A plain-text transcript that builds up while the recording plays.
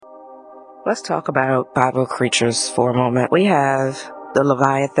Let's talk about Bible creatures for a moment. We have the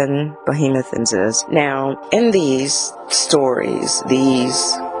Leviathan, Behemoth, and Ziz. Now, in these stories,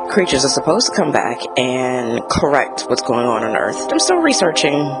 these creatures are supposed to come back and correct what's going on Earth. I'm still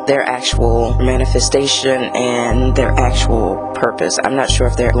researching their actual manifestation and their actual purpose. I'm not sure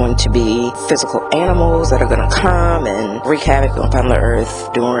if they're going to be physical animals that are going to come and wreak havoc upon the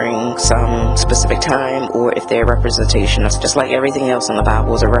Earth during some specific time, or if they're a representation of, just like everything else in the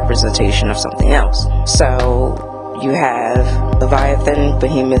Bible is a representation of something else. So you have Leviathan,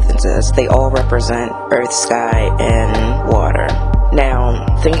 Behemoth, and Ziz. They all represent earth, sky, and water.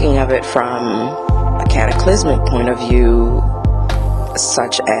 Now, thinking of it from a cataclysmic point of view,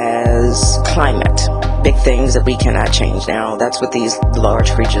 such as climate, big things that we cannot change. Now, that's what these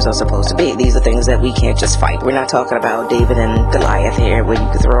large creatures are supposed to be. These are things that we can't just fight. We're not talking about David and Goliath here, where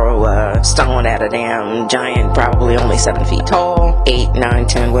you could throw a stone at a damn giant, probably only 7 feet tall, 8, 9,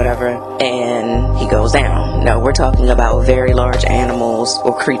 10, whatever, and he goes down. No, we're talking about very large animals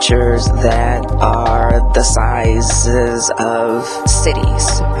or creatures that are the sizes of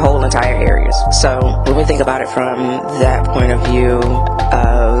cities, whole entire areas. So when we think about it from that point of view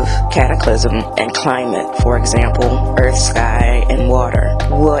of cataclysm and climate, for example, earth, sky, and water,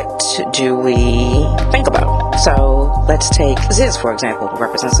 what do we think about? So let's take Ziz, for example, who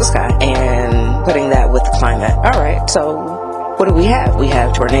represents the sky, and putting that with the climate. Alright, so what do we have? We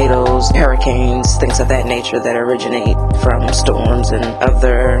have tornadoes, hurricanes, things of that nature that originate from storms and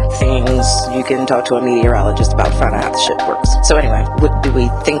other things. You can talk to a meteorologist about finding out how the shit works. So anyway, what do we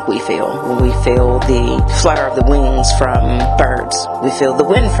think we feel when we feel the flutter of the wings from birds? We feel the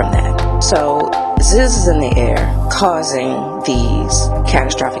wind from that. So Ziz is in the air, causing these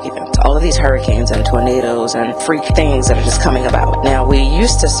catastrophic events. All of these hurricanes and tornadoes and freak things that are just coming about. Now, we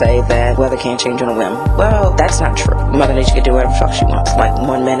used to say that weather can't change on a whim. Well, that's not true. Mother Nature can do whatever the fuck she wants. Like,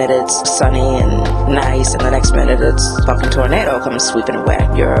 1 minute it's sunny and nice, and the next minute it's fucking tornado comes sweeping away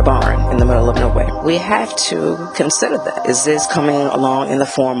your barn in the middle of nowhere. We have to consider that. Is this coming along in the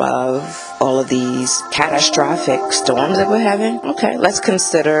form of all of these catastrophic storms that we're having? Okay, let's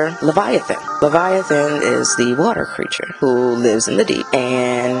consider Leviathan. Leviathan is the water creature who lives in the deep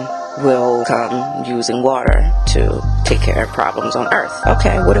and will come using water to take care of problems on Earth.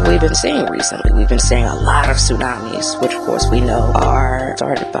 Okay, what have we been seeing recently? We've been seeing a lot of tsunamis, which of course we know are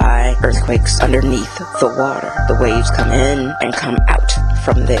started by earthquakes underneath the water. The waves come in and come out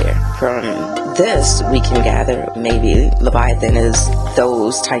from there. From this, we can gather maybe Leviathan is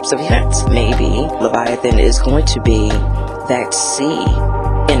those types of events. Maybe Leviathan is going to be that sea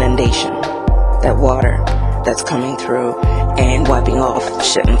inundation, that water that's coming through and wiping off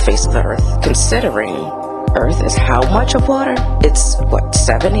shit on the face of the earth. Considering Earth is how much of water? It's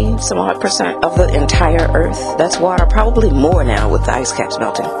 70% of the entire Earth. That's water, probably more now with the ice caps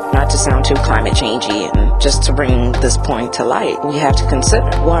melting. Not to sound too climate changey, and just to bring this point to light, we have to consider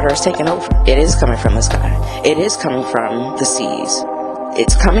water is taking over. It is coming from the sky. It is coming from the seas.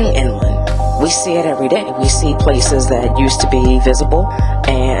 It's coming inland. We see it every day. We see places that used to be visible,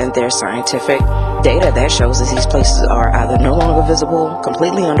 and there's scientific data that shows that these places are either no longer visible,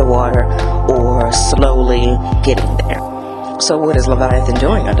 completely underwater, or slowly getting there. So what is Leviathan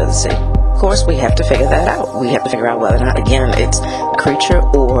doing under the sea? Of course, we have to figure that out. We have to figure out whether or not, again, it's a creature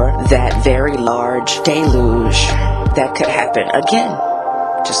or that very large deluge that could happen again,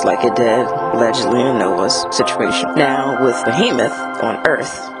 just like it did allegedly in Noah's situation. Now, with Behemoth on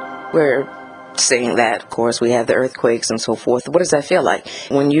Earth, we're seeing that, of course, we have the earthquakes and so forth. What does that feel like?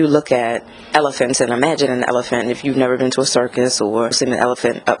 When you look at elephants, and imagine an elephant, if you've never been to a circus or seen an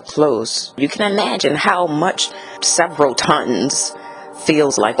elephant up close, you can imagine how much several tons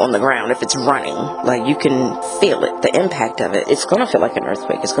feels like on the ground if it's running. Like, you can feel it, the impact of it. It's going to feel like an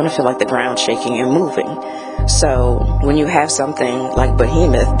earthquake. It's going to feel like the ground shaking and moving. So when you have something like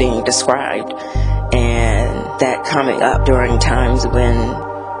Behemoth being described, and that coming up during times when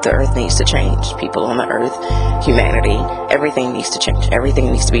the earth needs to change, people on the earth, humanity, everything needs to change,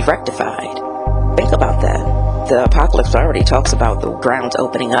 everything needs to be rectified. Think about that. The apocalypse already talks about the ground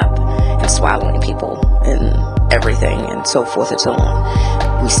opening up and swallowing people and everything and so forth and so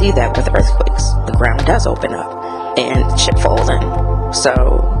on. We see that with earthquakes. The ground does open up and shit falls in.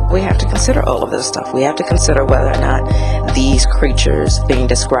 So we have to consider all of this stuff. We have to consider whether or not these creatures being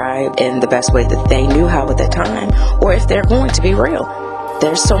described in the best way that they knew how at that time, or if they're going to be real.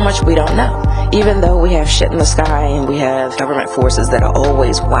 There's so much we don't know. Even though we have shit in the sky and we have government forces that are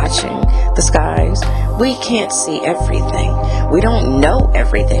always watching the skies, we can't see everything. We don't know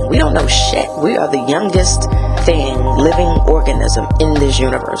everything. We don't know shit. We are the youngest thing, living organism in this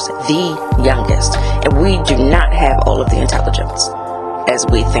universe. The youngest. And we do not have all of the intelligence as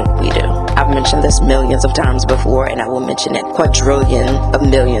we think we do. I've mentioned this millions of times before, and I will mention it quadrillion of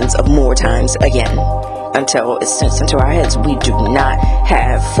millions of more times again, until it sinks into our heads. We do not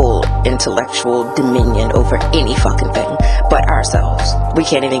have full intellectual dominion over any fucking thing but ourselves. We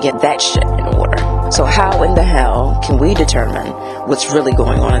can't even get that shit in order. So how in the hell can we determine what's really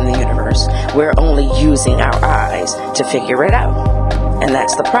going on in the universe? We're only using our eyes to figure it out. And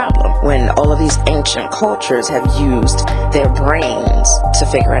that's the problem. When all of these ancient cultures have used their brains to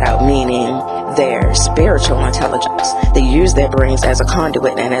figure it out, meaning their spiritual intelligence, they use their brains as a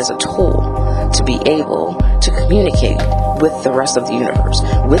conduit and as a tool to be able to communicate with the rest of the universe,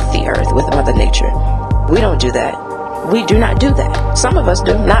 with the earth, with Mother Nature. We don't do that. We do not do that. Some of us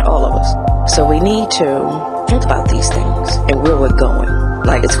do, not all of us. So we need to think about these things and where we're going.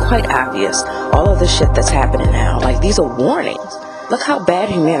 Like, it's quite obvious, all of the shit that's happening now, like, these are warnings. Look how bad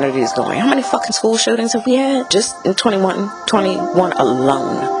humanity is going. How many fucking school shootings have we had? Just in 21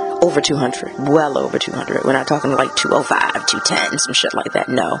 alone. Over 200. Well over 200. We're not talking like 205, 210, some shit like that.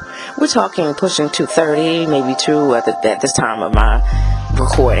 No. We're talking pushing 230, maybe 2 at this time of my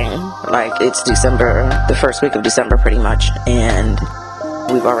recording. Like, it's December, the first week of December pretty much. And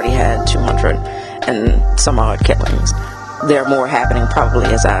we've already had 200 and some odd killings. There are more happening probably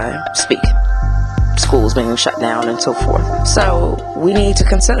as I speak. Schools being shut down and so forth. So we need to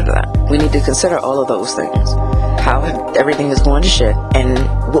consider that. We need to consider all of those things. How everything is going to shit and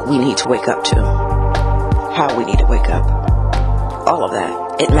what we need to wake up to. How we need to wake up. All of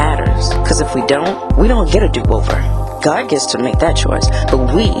that. It matters. Because if we don't get a do-over. God gets to make that choice.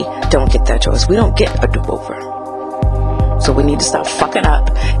 But we don't get that choice. We don't get a do-over. So we need to stop fucking up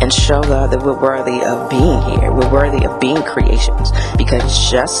and show God that we're worthy of being here. We're worthy of being creations.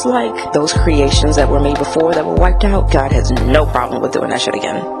 Because just like those creations that were made before that were wiped out, God has no problem with doing that shit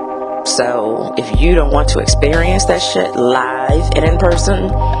again. So if you don't want to experience that shit live and in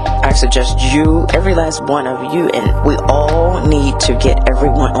person, I suggest you, every last one of you, and we all need to get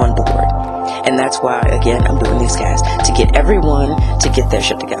everyone on board. And that's why, again, I'm doing these casts, to get everyone to get their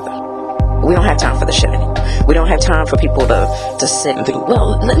shit together. We don't have time for the shit anymore. We don't have time for people to sit and think,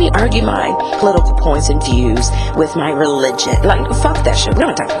 well, let me argue my political points and views with my religion. Like, fuck that shit. We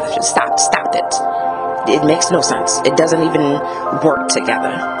don't have time for that shit. Stop it. It makes no sense. It doesn't even work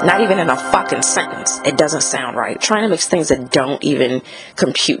together. Not even in a fucking sentence. It doesn't sound right. Trying to mix things that don't even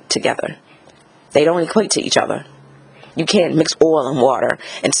compute together. They don't equate to each other. You can't mix oil and water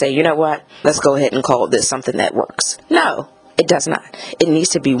and say, you know what, let's go ahead and call this something that works. No. It does not. It needs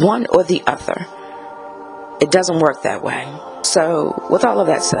to be one or the other. It doesn't work that way. So, with all of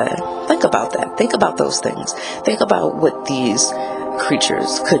that said, think about that. Think about those things. Think about what these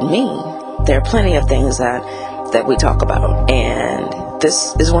creatures could mean. There are plenty of things that we talk about. And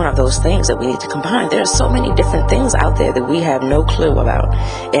this is one of those things that we need to combine. There are so many different things out there that we have no clue about.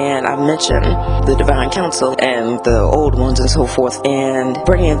 And I mentioned the Divine Council and the old ones and so forth. And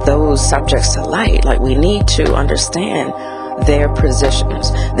bringing those subjects to light. Like, we need to understand their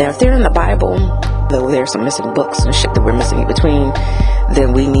positions. Now, if they're in the Bible, though there's some missing books and shit that we're missing in between,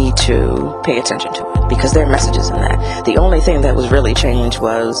 then we need to pay attention to it, because there are messages in that. The only thing that was really changed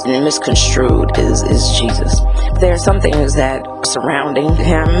was misconstrued is Jesus. There are some things that are surrounding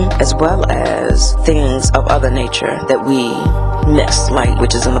him, as well as things of other nature that we miss, like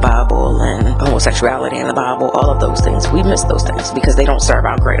witches in the Bible and homosexuality in the Bible, all of those things. We miss those things because they don't serve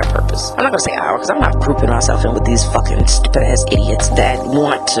our greater purpose. I'm not going to say our, because I'm not grouping myself in with these fucking stupid ass idiots that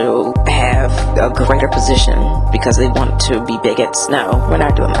want to have a greater position because they want to be bigots. No, we're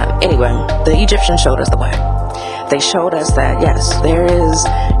not doing that. Anyway, the Egyptians showed us the way. They showed us that, yes, there is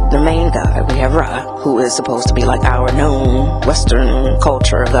the main God. We have Ra, who is supposed to be like our known Western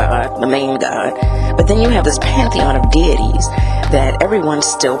culture God, the main God. But then you have this pantheon of deities that everyone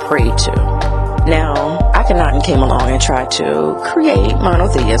still prayed to. Now, Akhenaten came along and tried to create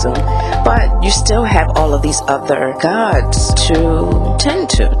monotheism, but you still have all of these other gods to tend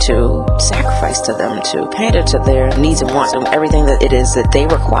to sacrifice to them, to pander to their needs and wants, and everything that it is that they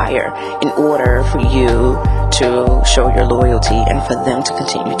require in order for you to show your loyalty and for them to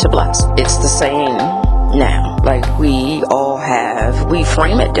continue to bless. It's the same now. Like, we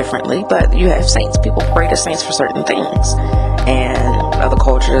frame it differently, but you have saints. People pray to saints for certain things. And other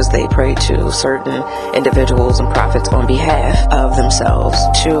cultures, they pray to certain individuals and prophets on behalf of themselves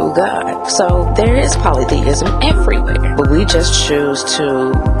to God. So there is polytheism everywhere, but we just choose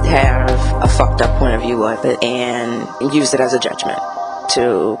to have a fucked up point of view of it and use it as a judgment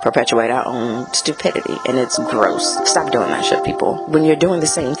to perpetuate our own stupidity, and it's gross. Stop doing that shit, people. When you're doing the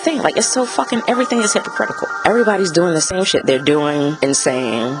same thing, like, it's so fucking, everything is hypocritical. Everybody's doing the same shit. They're doing and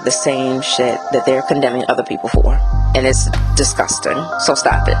saying the same shit that they're condemning other people for, and it's disgusting. So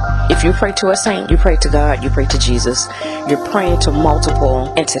stop it. If you pray to a saint, you pray to God, you pray to Jesus, you're praying to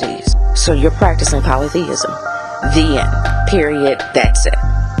multiple entities. So you're practicing polytheism. The end. Period. That's it.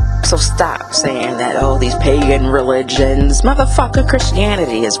 So stop saying that, oh, these pagan religions. Motherfucker,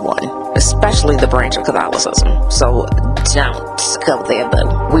 Christianity is one. Especially the branch of Catholicism. So don't go there,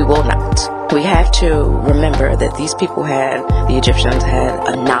 boo. We will not. We have to remember that these people the Egyptians had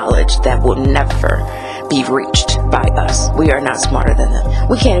a knowledge that will never be reached by us. We are not smarter than them.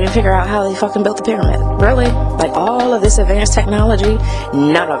 We can't even figure out how they fucking built the pyramid. Really? Like, all of this advanced technology,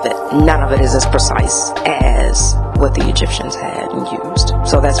 none of it is as precise as what the Egyptians had and used.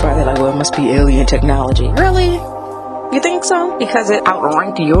 So that's why they're like, well, it must be alien technology. Really? You think so? Because it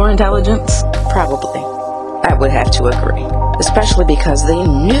outranked your intelligence? Probably. I would have to agree. Especially because they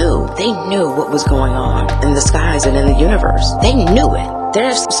knew what was going on in the skies and in the universe. They knew it.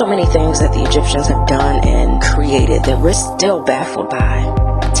 There's so many things that the Egyptians have done and created that we're still baffled by.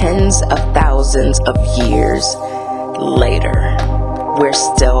 Tens of thousands of years later, we're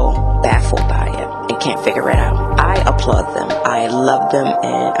still baffled by it and can't figure it out. I applaud them. I love them,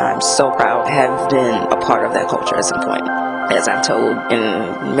 and I'm so proud to have been a part of that culture at some point. As I've told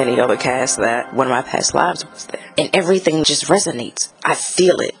in many other casts, that one of my past lives was there. And everything just resonates. I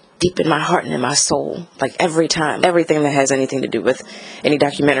feel it deep in my heart and in my soul. Like, every time. Everything that has anything to do with any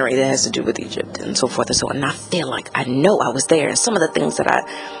documentary that has to do with Egypt and so forth and so on. And I feel like I know I was there. And some of the things that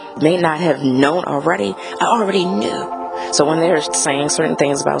I may not have known already, I already knew. So when they're saying certain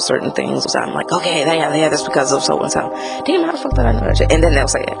things about certain things, I'm like, okay, yeah, that's because of so and so. Damn, how the fuck did I know that shit? And then they'll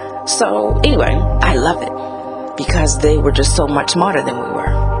say it. So anyway, I love it because they were just so much smarter than we were.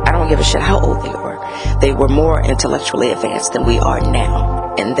 I don't give a shit how old they were. They were more intellectually advanced than we are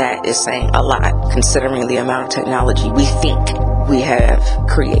now. And that is saying a lot, considering the amount of technology we think we have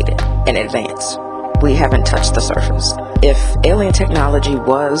created in advance. We haven't touched the surface. If alien technology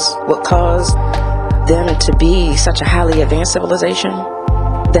was what caused them to be such a highly advanced civilization,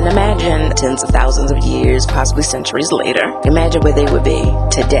 then imagine tens of thousands of years, possibly centuries later, imagine where they would be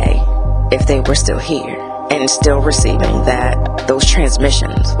today if they were still here and still receiving those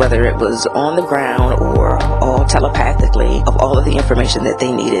transmissions, whether it was on the ground or all telepathically, of all of the information that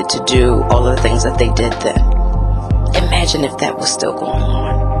they needed to do all of the things that they did then. Imagine if that was still going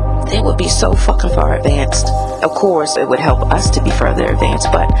on. They would be so fucking far advanced. Of course, it would help us to be further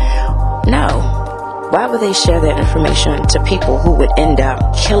advanced, but no. Why would they share that information to people who would end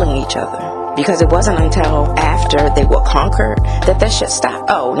up killing each other? Because it wasn't until after they were conquered that shit stopped.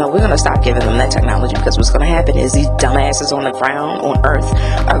 Oh, no, we're going to stop giving them that technology, because what's going to happen is these dumbasses on the ground, on Earth,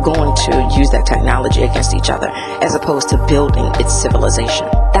 are going to use that technology against each other, as opposed to building its civilization.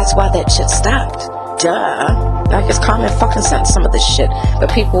 That's why that shit stopped. Duh. Like, it's common fucking sense, some of this shit.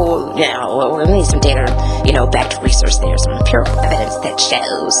 But people, well, we need some data, backed research there, some empirical evidence that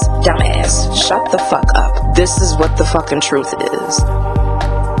shows. Dumbass, shut the fuck up. This is what the fucking truth is.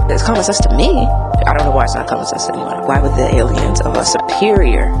 It's common sense to me. I don't know why it's not common sense to anyone. Why would the aliens of a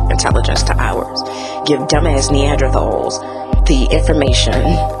superior intelligence to ours give dumbass Neanderthals the information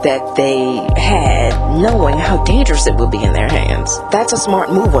that they had, knowing how dangerous it would be in their hands? That's a smart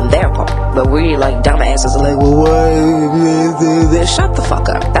move on their part. But we, like dumbasses, are like, well, why? Shut the fuck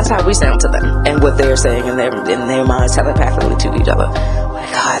up. That's how we sound to them, and what they're saying in their minds telepathically to each other. Oh my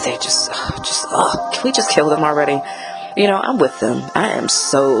God, they can we just kill them already? I'm with them. I am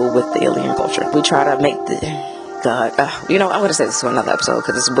so with the alien culture. We try to make I'm going to say this in another episode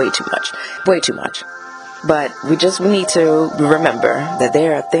because it's way too much. But we need to remember that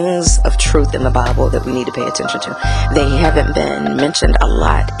there are things of truth in the Bible that we need to pay attention to. They haven't been mentioned a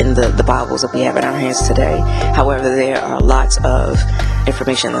lot in the Bibles that we have in our hands today. However, there are lots of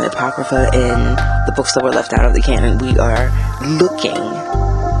information in the Apocrypha and the books that were left out of the canon. We are looking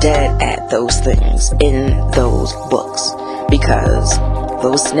dead at those things in those books, because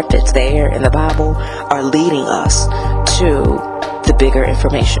those snippets there in the Bible are leading us to the bigger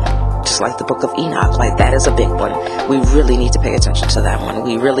information. Just like the book of Enoch, like that is a big one. We really need to pay attention to that one.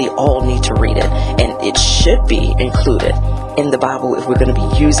 We really all need to read it, and it should be included in the Bible if we're going to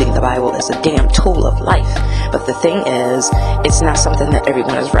be using the Bible as a damn tool of life. But the thing is, it's not something that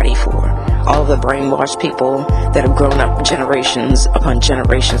everyone is ready for. All the brainwashed people that have grown up generations upon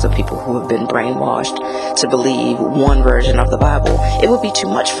generations of people who have been brainwashed to believe one version of the Bible, it would be too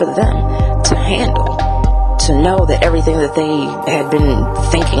much for them to handle. To know that everything that they had been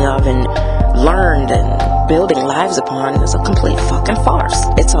thinking of and learned and building lives upon is a complete fucking farce.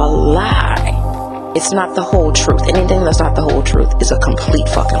 It's a lie. It's not the whole truth. Anything that's not the whole truth is a complete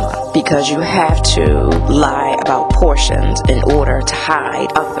fucking lie. Because you have to lie about portions in order to hide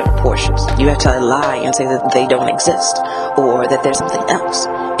other portions. You have to lie and say that they don't exist, or that there's something else,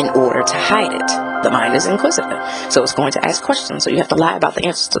 in order to hide it. The mind is inquisitive, so it's going to ask questions, so you have to lie about the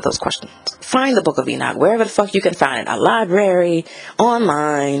answers to those questions. Find the Book of Enoch, wherever the fuck you can find it. A library,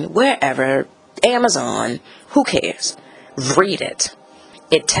 online, wherever, Amazon, who cares? Read it.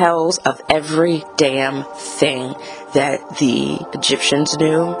 It tells of every damn thing that the Egyptians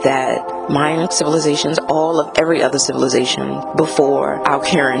knew, that Mayan civilizations, all of every other civilization before our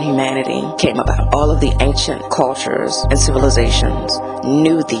current humanity came about. All of the ancient cultures and civilizations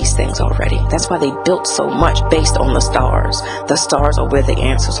knew these things already. That's why they built so much based on the stars. The stars are where the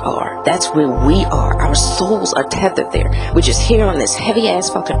answers are. That's where we are. Our souls are tethered there. We're just here on this heavy ass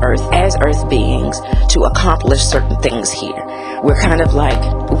fucking earth as earth beings to accomplish certain things here. We're kind of like,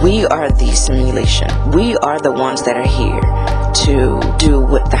 we are the simulation. We are the ones that are here to do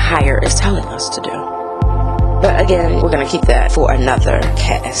what the higher is telling us to do. But again, we're going to keep that for another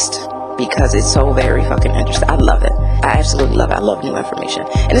cast, because it's so very fucking interesting. I love it. I absolutely love it. I love new information.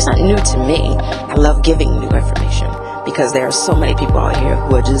 And it's not new to me. I love giving new information, because there are so many people out here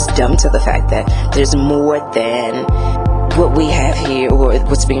who are just dumb to the fact that there's more than what we have here or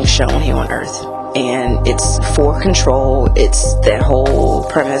what's being shown here on earth. And it's for control. It's that whole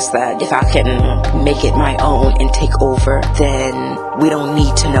premise that if I can make it my own and take over, then we don't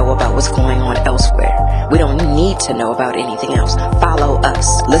need to know about what's going on elsewhere. We don't need to know about anything else. Follow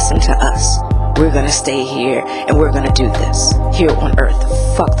us. Listen to us. We're going to stay here and we're going to do this here on earth.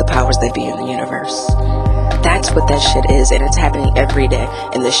 Fuck the powers that be in the universe. That's what that shit is, and it's happening every day.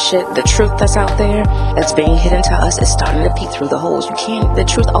 And the truth that's out there, that's being hidden to us, is starting to peek through the holes. The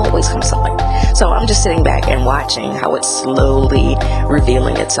truth always comes to light. So I'm just sitting back and watching how it's slowly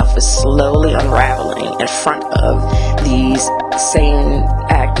revealing itself. It's slowly unraveling in front of these same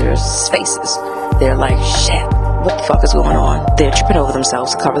actors' faces. They're like, shit, what the fuck is going on? They're tripping over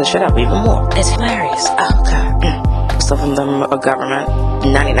themselves to cover the shit up even more. It's hilarious. Oh, God. Some of them are government,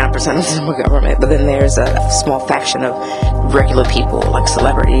 99% of them are government, but then there's a small faction of regular people, like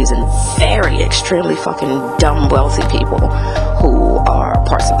celebrities and very extremely fucking dumb wealthy people who are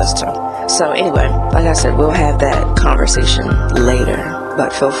parts of this too. So anyway, like I said, we'll have that conversation later,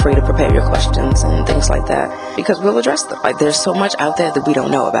 but feel free to prepare your questions and things like that, because we'll address them. Like, there's so much out there that we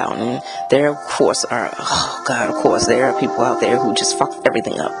don't know about, and there of course are there are people out there who just fuck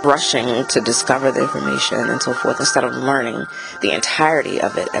everything up, rushing to discover the information and so forth, instead of learning the entirety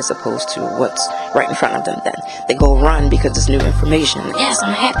of it as opposed to what's right in front of them. Then they go run because it's new information. Yes,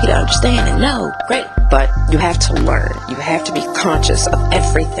 I'm happy to understand and know, great, but you have to learn. You have to be conscious of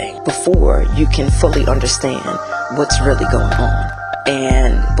everything before you can fully understand what's really going on.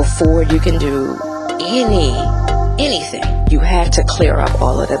 And before you can do anything, you have to clear up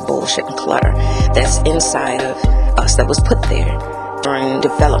all of that bullshit and clutter that's inside of us, that was put there during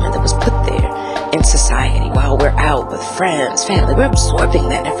development, that was put there in society while we're out with friends, family. We're absorbing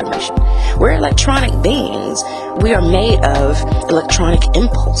that information. We're electronic beings. We are made of electronic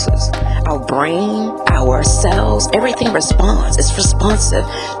impulses. Our brain, our cells, everything responds. It's responsive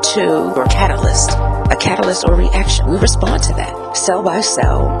to a catalyst or reaction. We respond to that, cell by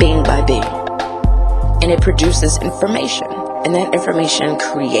cell, being by being. And it produces information. And that information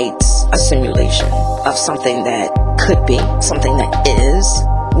creates a simulation of something that could be, something that is.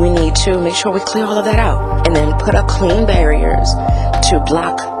 We need to make sure we clear all of that out, and then put up clean barriers to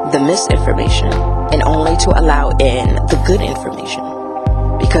block the misinformation and only to allow in the good information.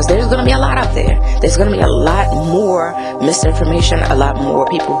 Because there's going to be a lot out there. There's going to be a lot more misinformation, a lot more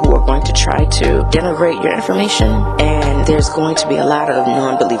people who are going to try to denigrate your information, and there's going to be a lot of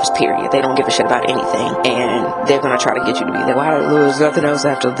non-believers, period. They don't give a shit about anything, and they're going to try to get you to be there. Why, there's nothing else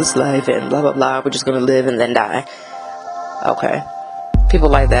after this life, and blah, blah, blah. We're just going to live and then die. Okay. People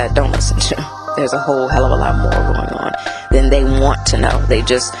like that, don't listen to. There's a whole hell of a lot more going on than they want to know.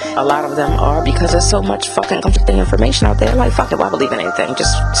 A lot of them are, because there's so much fucking conflicting information out there, like, fuck it, why believe in anything?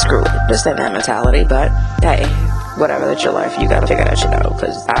 Just screw it. Just in that mentality. But, hey, whatever, that's your life. You gotta figure that shit out,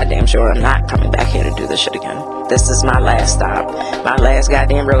 because I damn sure am not coming back here to do this shit again. This is my last stop. My last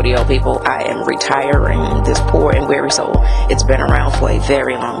goddamn rodeo, people. I am retiring this poor and weary soul. It's been around for a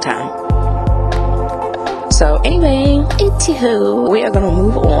very long time. So anyway, anywho, we are going to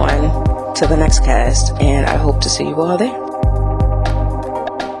move on to the next cast, and I hope to see you all there.